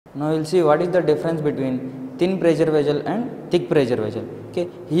Now we will see what is the difference between thin pressure vessel and thick pressure vessel. Okay,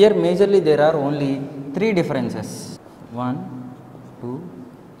 here majorly there are only three differences. 1, 2,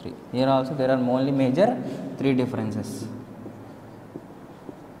 3. Here also there are only major three differences.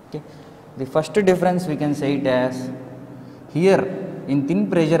 Okay, the first difference we can say it as, here in thin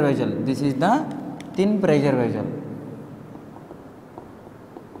pressure vessel, this is the thin pressure vessel,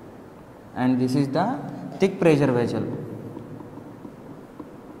 and this is the thick pressure vessel.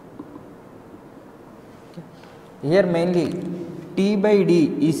 Here mainly T by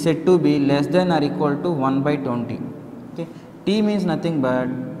D is said to be less than or equal to 1 by 20. Okay. T means nothing but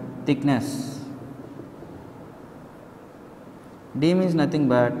thickness. D means nothing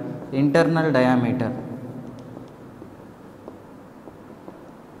but internal diameter.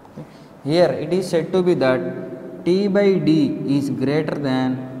 Okay. Here it is said to be that T by D is greater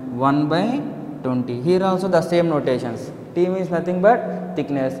than 1 by 20. Here also the same notations. T means nothing but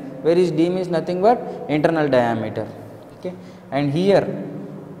thickness, whereas D means nothing but internal diameter. Okay. And here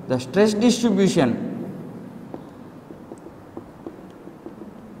the stress distribution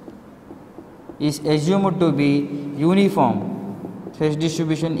is assumed to be uniform. Stress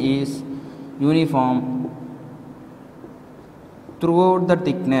distribution is uniform throughout the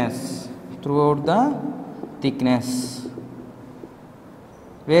thickness,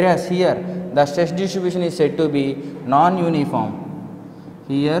 whereas here the stress distribution is said to be non-uniform.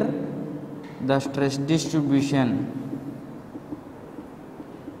 Here the stress distribution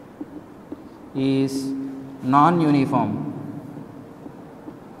is non-uniform.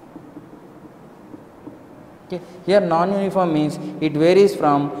 Okay. Here non-uniform means it varies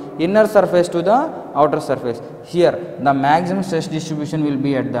from inner surface to the outer surface. Here the maximum stress distribution will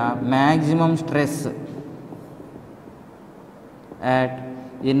be at the maximum stress at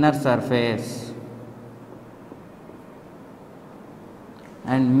inner surface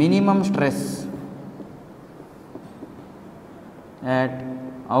and minimum stress at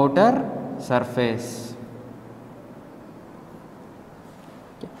outer surface.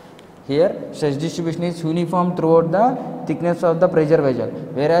 Here stress distribution is uniform throughout the thickness of the pressure vessel,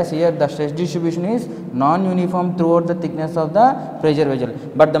 whereas here the stress distribution is non-uniform throughout the thickness of the pressure vessel,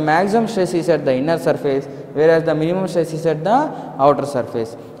 but the maximum stress is at the inner surface, whereas the minimum stress is at the outer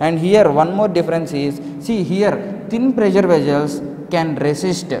surface. And here one more difference is, see here thin pressure vessels can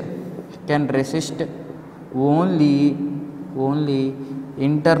resist only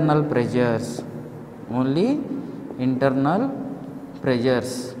internal pressures,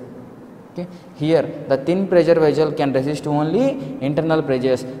 Okay. Here the thin pressure vessel can resist only internal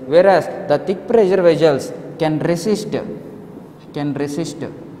pressures, whereas the thick pressure vessels can resist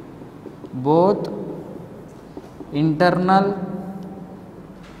both internal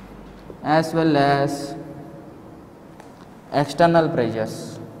as well as external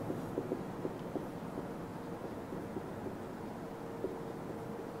pressures.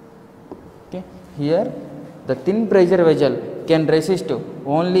 Okay. Here the thin pressure vessel can resist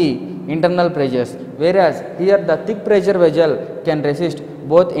only internal pressures, whereas here the thick pressure vessel can resist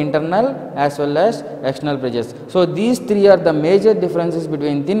both internal as well as external pressures. So these three are the major differences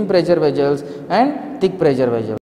between thin pressure vessels and thick pressure vessels.